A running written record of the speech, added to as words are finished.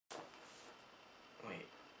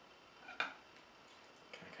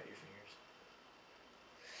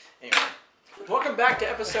welcome back to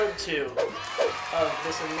episode 2 of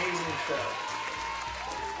this amazing show.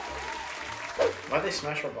 Why'd they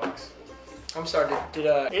smash our box? I'm sorry, did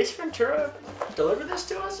Ace Ventura deliver this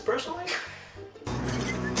to us personally?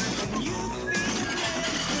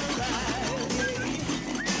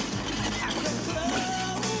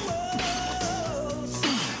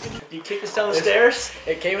 You kicked this down the stairs?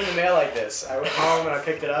 It came in the mail like this. I went home and I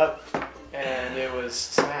picked it up, and it was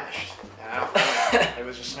smashed. I don't know. It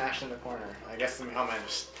was just smashed in the corner. I guess the mailman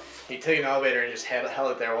he took an elevator and just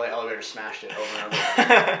held it there while the elevator smashed it over and over.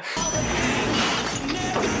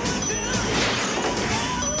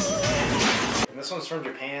 And this one's from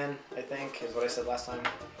Japan, I think, is what I said last time.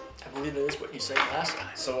 I believe that is what you said last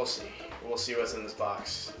time. So we'll see. We'll see what's in this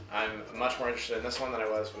box. I'm much more interested in this one than I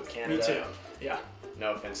was with Canada. Me too. Yeah.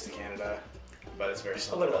 No offense to Canada, but it's very A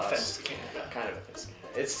similar little to us. offense to Canada. Kind of offense to Canada.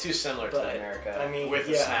 It's too similar to America. I mean, with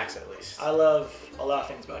the snacks at least. I love a lot of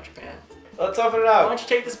things about Japan. Let's open it Why up. don't you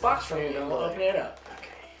take this box from me and we'll open it up. Okay.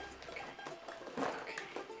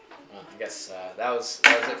 Well, I guess that was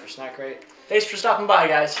it for Snack Crate. Thanks for stopping by,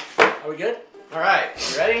 guys. Are we good? All right,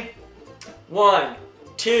 you ready? 1,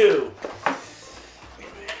 2.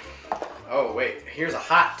 Oh wait, here's a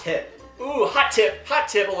hot tip. Ooh, hot tip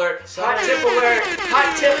alert. Hot tip alert.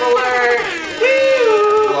 Hot tip alert.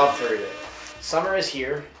 Woo! Love to read it. Summer is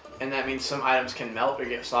here, and that means some items can melt or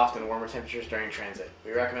get soft in warmer temperatures during transit.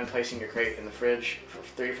 We recommend placing your crate in the fridge for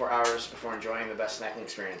 3 to 4 hours before enjoying the best snacking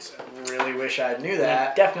experience. I really wish I knew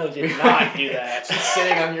that. Definitely did not do that. It's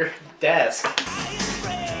sitting on your desk.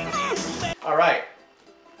 All right.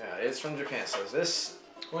 It's from Japan. So this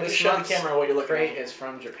show the camera what you're looking crate at. is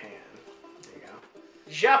from Japan. There you go.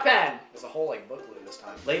 Japan. There's a whole like booklet this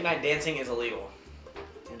time. Late night dancing is illegal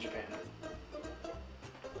in Japan.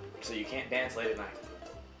 So you can't dance late at night.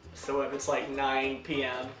 So if it's like 9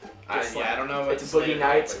 p.m. I don't know if it's boogie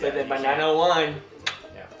nights, but then by 9:01,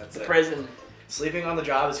 yeah, that's the it. prison. Sleeping on the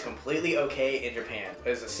job is completely okay in Japan.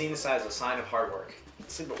 It is seen as a sign of hard work.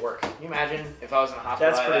 Sleep at work. Can you imagine if I was in the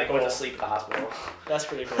hospital? That's pretty I went cool. to sleep at the hospital. That's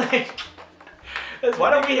pretty cool.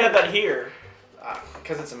 Why don't we have that here?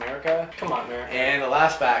 Because it's America. Come on, America. And the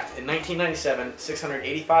last fact, in 1997,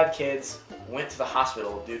 685 kids went to the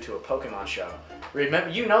hospital due to a Pokemon show. Remember,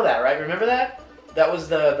 you know that, right? Remember that? That was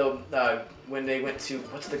the when they went to,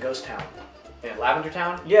 what's the ghost town? In Lavender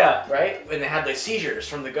Town? Yeah. Right? And they had the seizures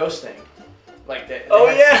from the ghost thing. Like they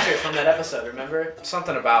had seizures from that episode, remember?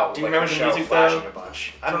 Something about Do you like, remember the the show music flashing though? a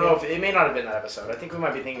bunch. I don't know if it may not have been that episode. I think we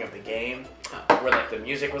might be thinking of the game where like the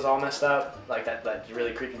music was all messed up, like that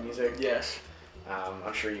really creepy music. Yes.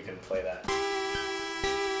 I'm sure you can play that.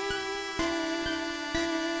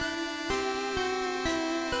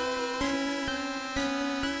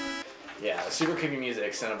 Yeah, super creepy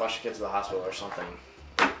music sent a bunch of kids to the hospital or something.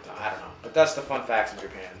 I don't know. But that's the fun facts of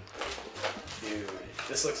Japan. Dude,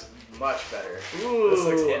 this looks much better. Ooh, this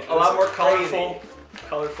looks a lot more crazy.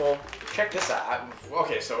 colorful. Check this out.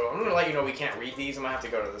 Okay, so I'm gonna let you know we can't read these. I'm gonna have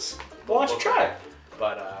to go to this. Well, why don't you try it?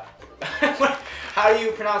 But how do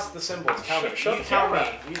you pronounce the symbols? Tell me.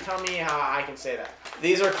 You tell me how I can say that.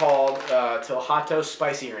 These are called Tohato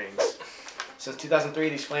spicy rings. Since 2003,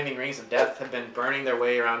 these flaming rings of death have been burning their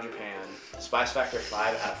way around Japan. Spice factor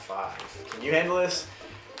 5 out of 5. Can you handle this?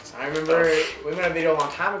 So I remember we made a video a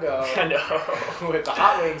long time ago. I know. With the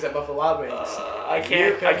hot wings at Buffalo Wild Wings. I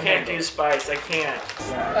can't do spice. I can't.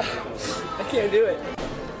 I can't do it.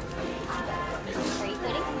 Are you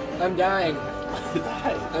quitting? I'm dying.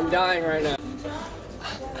 I'm dying right now.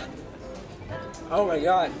 Oh my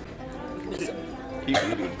god. Keep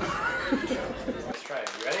eating. Let's try it.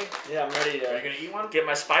 You ready? Yeah, I'm ready to. Are you gonna eat one? Get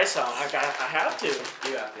my spice on. I have to.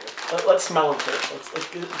 You have to. Let's smell them first. Let's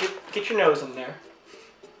get your nose in there.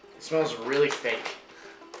 It smells really fake.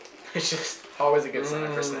 It's just always a good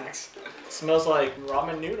sign for snacks. It smells like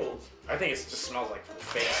ramen noodles. I think it just smells like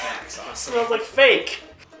fake snacks, It honestly. smells like fake.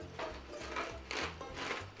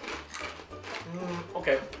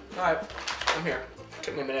 Okay. Alright. I'm here.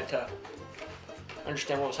 Took me a minute to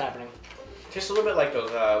understand what was happening. Tastes a little bit like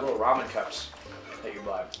those little ramen cups that you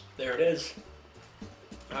buy. There it is.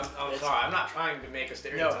 I'm sorry, I'm not trying to make a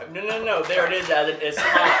stereotype. No. There it is, Adam. It's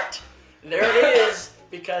hot. There it is,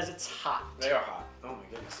 because it's hot. They are hot. Oh my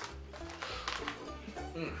goodness.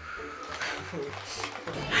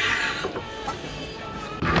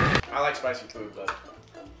 I like spicy food, but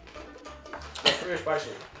it's pretty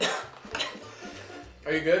spicy.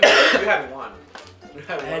 Are you good? You had one. You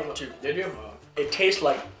had I had one. two. Did you? It tastes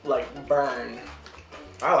like burn.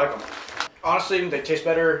 I like them. Honestly, they taste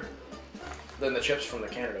better than the chips from the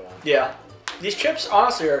Canada one. Yeah. These chips,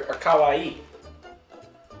 honestly, are kawaii.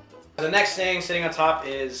 The next thing sitting on top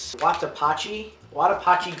is Watapachi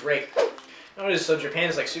grape. Notice, so Japan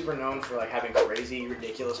is like super known for like having crazy,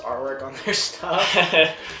 ridiculous artwork on their stuff.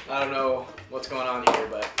 I don't know what's going on here,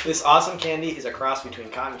 but this awesome candy is a cross between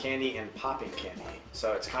cotton candy and popping candy.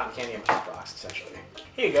 So it's cotton candy and pop rocks, essentially.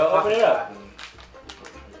 Here you go, open it up. Cotton.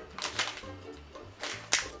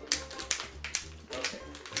 Okay.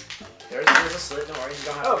 There's a slit, don't worry, you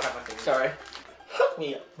don't have to cut my fingers. Sorry. Hook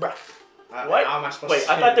me up, bruh. What? How am I supposed Wait,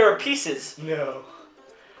 to I thought there were pieces. No.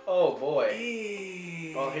 Oh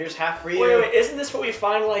boy. Well, here's half for you. Wait, isn't this what we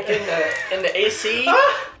find like in the AC?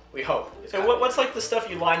 We hope. And what's like the stuff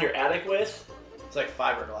you line your attic with? It's like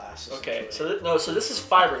fiberglass. Okay, so so this is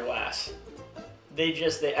fiberglass. They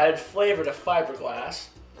added flavor to fiberglass,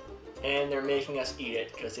 and they're making us eat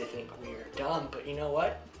it because they think we are dumb. But you know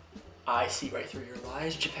what? I see right through your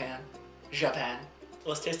lies, Japan. Japan.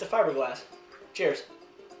 Let's taste the fiberglass. Cheers.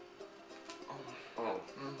 Oh.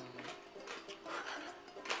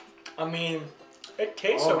 I mean, it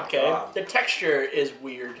tastes Oh my okay. God. The texture is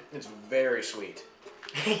weird. It's very sweet.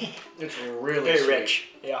 It's really very sweet. rich.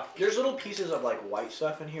 Yeah. There's little pieces of like white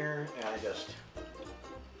stuff in here, and I just.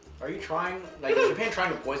 Are you trying? Like, is Japan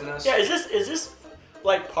trying to poison us? Yeah. Is this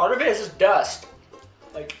like part of it? Is this dust?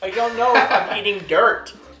 Like I don't know if I'm eating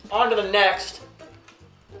dirt. On to the next.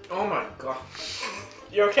 Oh my god.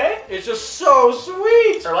 You okay? It's just so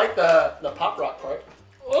sweet. I like the pop rock part.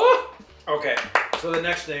 Oh! Okay. So the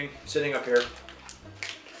next thing, sitting up here,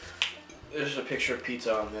 there's a picture of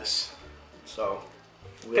pizza on this. So.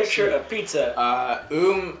 Picture of pizza.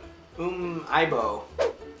 Aibo.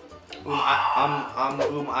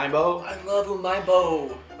 Aibo. I love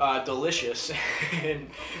umaibo. Delicious. And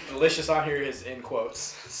delicious on here is in quotes.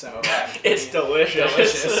 So It's delicious.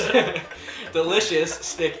 delicious. Delicious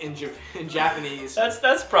stick in Japanese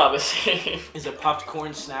That's promising. is a puffed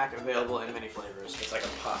corn snack available in many flavors. It's like a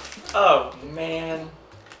puff. Oh man.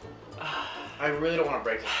 I really don't want to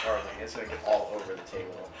break this apart. Like, it's gonna get all over the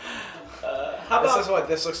table. How This about is what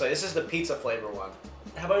this looks like. This is the pizza flavor one.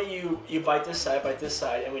 how about you bite this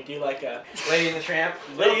side, and we do like a Lady in the Tramp.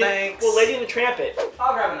 Lady, Thanks. well, Lady in the Tramp it.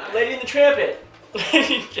 I'll grab a knife. Lady in the Tramp it.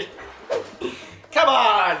 Come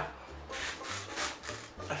on.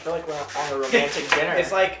 I feel like we're on a romantic dinner.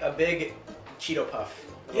 It's like a big Cheeto puff.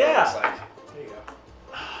 Yeah. It's like, there you go.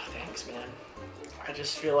 Oh, thanks, man. I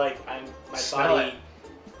just feel like my Smell body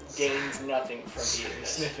gains nothing from eating this.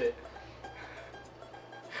 Sniff it.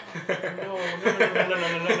 No.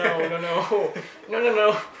 Oh,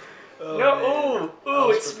 No, man. ooh, I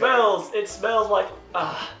was it smells. It smells like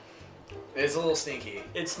It's a little stinky.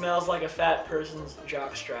 it smells like a fat person's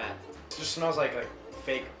jockstrap. It just smells like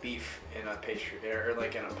fake beef in a pastry or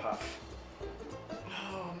like in a puff.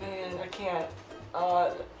 Oh man, I can't.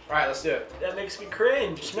 All right, let's do it. That makes me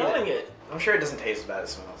cringe smelling it. I'm sure it doesn't taste as bad as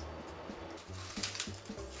it smells.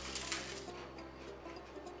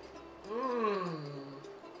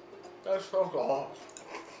 That's so good.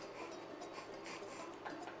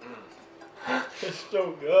 It's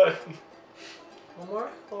so good. One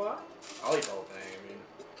more? I'll eat the whole thing. I mean,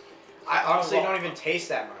 I honestly don't even taste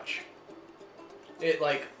that much. It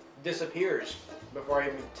like disappears before I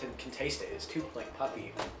even can taste it. It's too like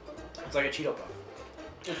puffy. It's like a Cheeto puff.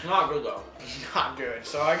 It's not good though. It's not good.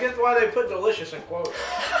 So I get why they put delicious in quotes.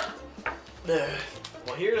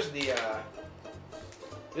 Well, here's the.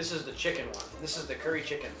 This is the chicken one. This is the curry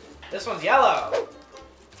chicken. This one's yellow.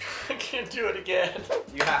 I can't do it again.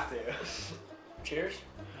 You have to. Cheers.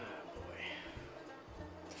 Oh boy.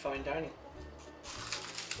 Fine dining.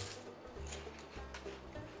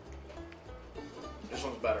 This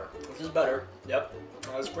one's better. This is better. Yep.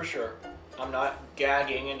 That's for sure. I'm not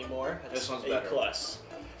gagging anymore. That's This one's A better. plus.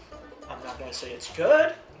 I'm not gonna say it's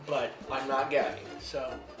good, but I'm not gagging.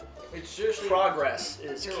 So It's seriously. progress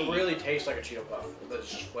is It key. really tastes like a Cheeto puff, but it's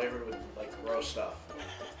just flavored with like gross stuff.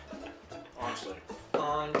 Honestly.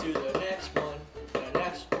 On to the next one. The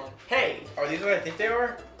next one. Hey. Are these what I think they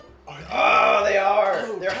are? Oh, they are.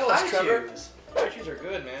 Oh, They're tell us, Trevor. Hi-Chews. Hi-Chews are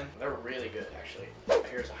good, man. They're really good, actually.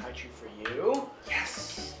 Here's a Hi-Chew for you.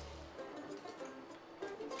 Yes.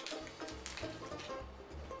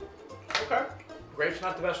 Okay. Grape's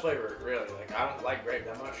not the best flavor, really. Like, I don't like grape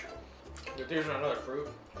that much. If there's another fruit,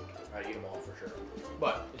 I'd eat them all for sure.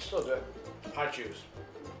 But it's still good. Hi-Chews.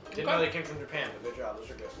 Didn't know they came from Japan, but good job.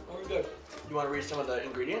 Those are good. Oh, good. You want to read some of the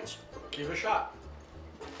ingredients? Give it a shot.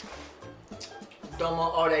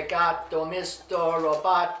 Domo oregato, Mr.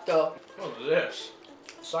 Roboto. What is this?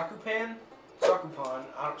 Sakupan? Sakupan.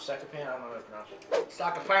 I don't know how to pronounce it.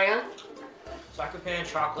 Sakapan. Sakupan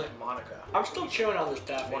chocolate Monica. I'm still chewing on this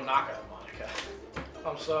taffy. Monaca Monica.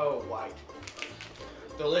 I'm so white.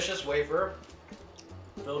 Delicious wafer.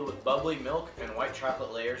 filled with bubbly milk and white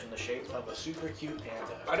chocolate layers in the shape of a super cute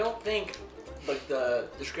panda. I don't think like the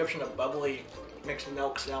description of bubbly makes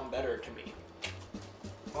milk sound better to me.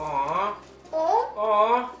 Aww.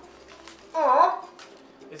 Aww. Aww.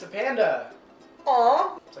 It's a panda.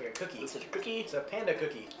 Aww. It's like a cookie. It's a cookie. It's a panda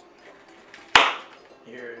cookie.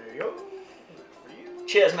 Here you go. For you.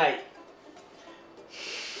 Cheers, mate.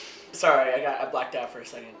 Sorry, I blacked out for a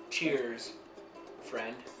second. Cheers,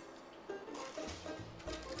 friend.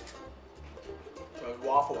 There's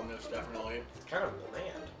waffle in this, definitely. Kind of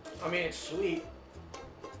bland. I mean, it's sweet,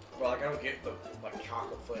 but like I don't get the like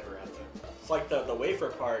chocolate flavor out of it. It's like the wafer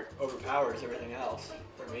part overpowers everything else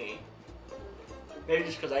for me. Maybe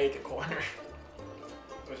just because I ate the corner.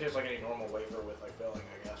 It tastes like any normal wafer with like filling,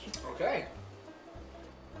 I guess. Okay.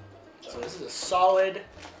 So this is a solid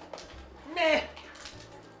meh.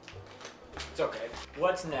 It's okay.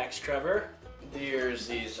 What's next, Trevor? There's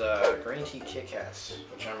these green tea Kit Kats,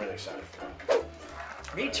 which I'm really excited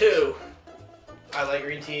for. Me too. I like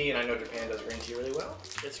green tea, and I know Japan does green tea really well.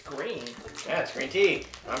 It's green. Yeah, it's green tea.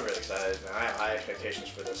 I'm really excited. I have high expectations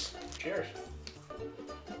for this. Cheers.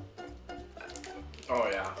 Oh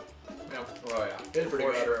yeah. Yeah. Oh yeah. It's pretty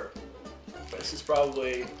for good. sure. This is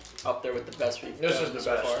probably up there with the best we've This done is the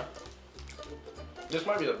so best. far. This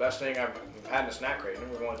might be the best thing I've had in a snack crate. I know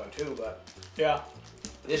we've only done 2, but Yeah.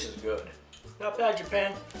 this is good. Not bad,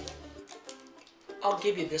 Japan. I'll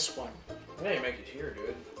give you this one. Yeah, you make it here,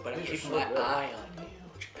 dude. But I'm These are keeping so my good. eye on you,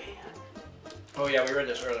 Japan. Oh yeah, we read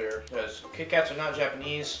this earlier. Because Kit Kats are not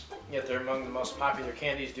Japanese, yet they're among the most popular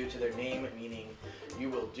candies due to their name meaning "you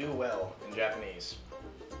will do well" in Japanese.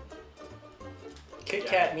 Kit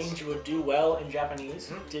Kat Japanese. means you would do well in Japanese.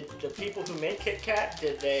 Hmm? Did the people who made Kit Kat,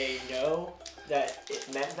 did they know that it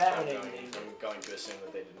meant that when they named it? I'm going to assume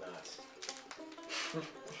that they did not.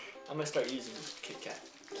 I'm gonna start using Kit Kat.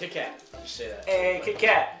 Kit Kat. Just say that. Hey, Kit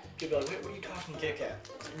Kat. People are like, what are you talking about? Kit Kat.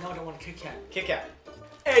 No, I don't want a Kit Kat. Kit Kat.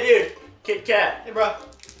 Hey, dude, Kit Kat. Hey, bro.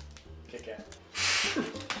 Kit Kat.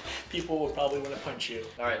 People will probably want to punch you.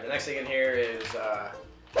 All right, the next thing in here is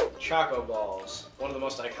Choco Balls, one of the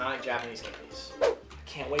most iconic Japanese candies.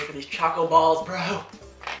 Can't wait for these Choco Balls, bro.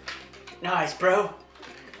 Nice, bro.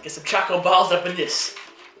 Get some Choco Balls up in this.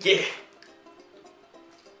 Yeah.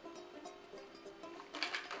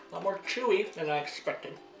 A lot more chewy than I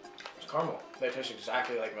expected. It's caramel. They taste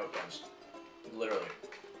exactly like milk buns. Literally.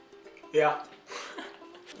 Yeah.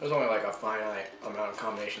 There's only like a finite amount of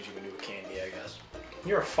combinations you can do with candy, I guess.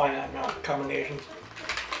 You're a finite amount of combinations.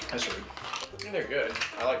 That's rude. And they're good.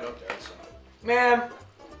 I like milk duds. So. Man,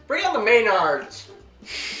 bring on the Maynards.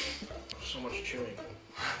 So much chewing.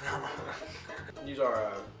 These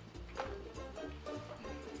are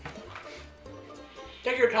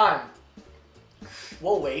Take your time.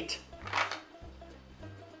 We'll wait.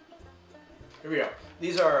 here we go.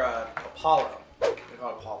 These are Apollo. They're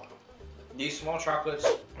called Apollo. These small chocolates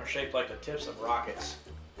are shaped like the tips of rockets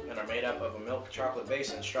and are made up of a milk chocolate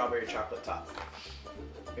base and strawberry chocolate top.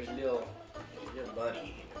 There's a little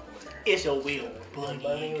bunny in the corner. It's a wheel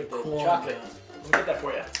bunny with the corner. chocolate. Let me get that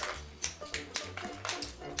for you.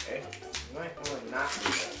 Okay. You might want to not do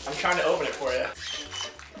that. I'm trying to open it for you.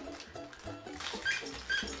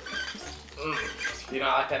 Do you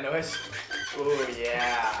not like that noise? Ooh,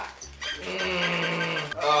 yeah.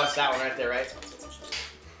 Oh, it's that one right there, right?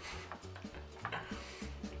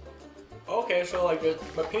 Okay, so like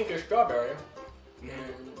the pink is strawberry and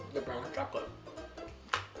the brown is chocolate.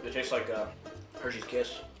 It tastes like Hershey's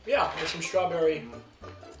Kiss. Yeah, there's some strawberry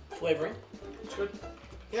flavoring. It's good.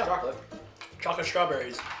 Yeah. Chocolate. Chocolate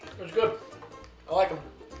strawberries. It's good. I like them.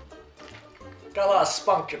 Got a lot of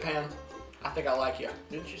spunk, Japan. I think I like you.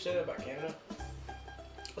 Didn't you say that about Canada?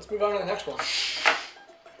 Let's move on to the next one.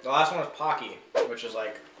 The last one is Pocky, which is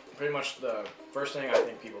like pretty much the first thing I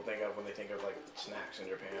think people think of when they think of like snacks in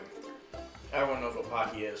Japan. Everyone knows what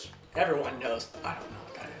Pocky is. Everyone knows. I don't know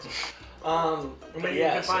what that is. But yeah,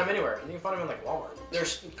 you can find so- them anywhere. You can find them in like Walmart.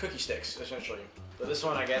 There's cookie sticks essentially. But this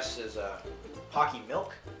one I guess is Pocky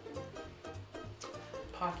milk.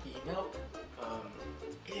 Pocky milk.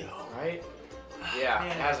 Ew. Right? Yeah, Man.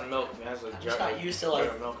 it has a milk. It has a I'm just not used to, like,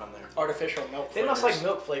 jug of milk on there. Artificial milk. They must flavors. like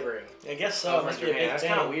milk flavoring. I guess so. It must be a big That's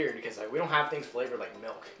thing. kind of weird because like we don't have things flavored like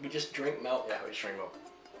milk. We just drink milk. Yeah, we just drink milk.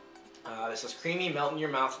 This is creamy, melt in your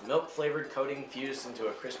mouth, milk flavored coating fused into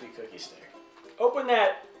a crispy cookie stick. Open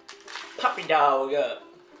that puppy dog up.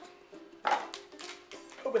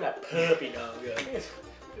 Open that puppy dog up. Look at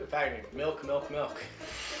the packaging. Milk, milk, milk.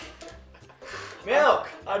 Milk!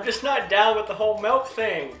 I'm just not down with the whole milk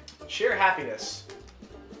thing. Sheer happiness.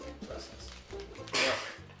 Milk.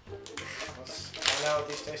 Let's find out what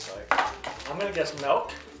these taste like. I'm gonna guess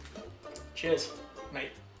milk. Cheers.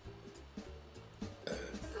 Mate.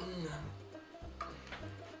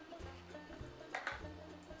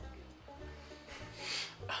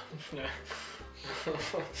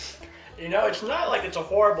 You know, it's not like it's a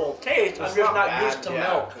horrible taste. I'm just not bad, used to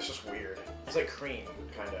milk. It's just weird. It's like cream,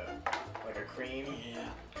 kind of. Like a cream Yeah.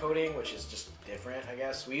 coating, which is just different, I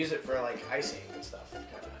guess. We use it for like icing and stuff, kind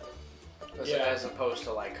of. Yeah. As opposed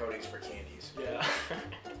to like coatings for candies. Yeah.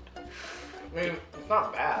 I mean, it's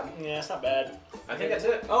not bad. Yeah, it's not bad. I think that's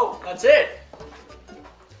it. Oh, that's it.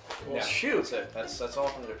 Well, Yeah, shoot. That's it. That's all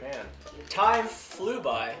from Japan. Time flew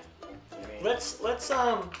by. I mean,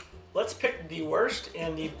 Let's pick the worst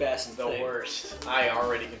and the best. the thing. worst. I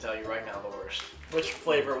already can tell you right now the worst. Which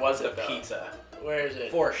flavor was The it? Though? pizza. Where is it?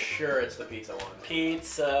 For sure, it's the pizza one.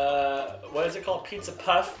 Pizza. What is it called? Pizza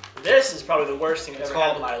puff. This is probably the worst thing I've It's ever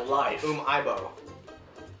had in called my life. Aibo.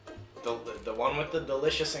 The one with the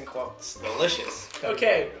delicious in quotes. Delicious.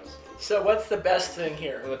 Okay. So what's the best thing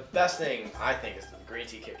here? The best thing I think is the green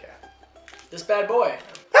tea Kit Kat. This bad boy.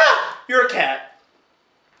 Ah! You're a cat.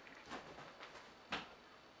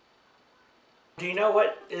 Do you know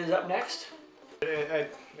what is up next?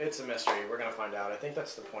 It's a mystery. We're gonna find out. I think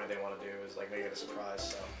that's the point they want to do is like make it a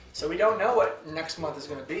surprise. So we don't know what next month is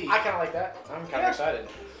going to be. I kind of like that. I'm kind of excited.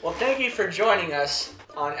 Well, thank you for joining us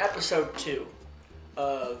on episode 2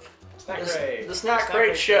 of the Snack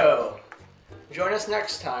Crate Show. Join us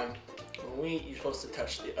next time when you're supposed to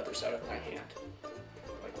touch the other side of my hand.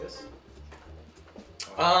 Like this.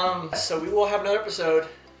 So we will have another episode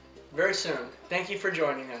very soon. Thank you for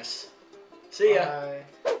joining us. See ya. Bye.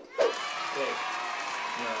 Wait.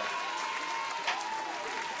 No.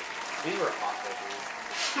 These were awful,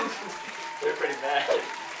 dude. They're pretty bad.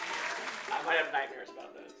 I might have nightmares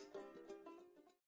about those.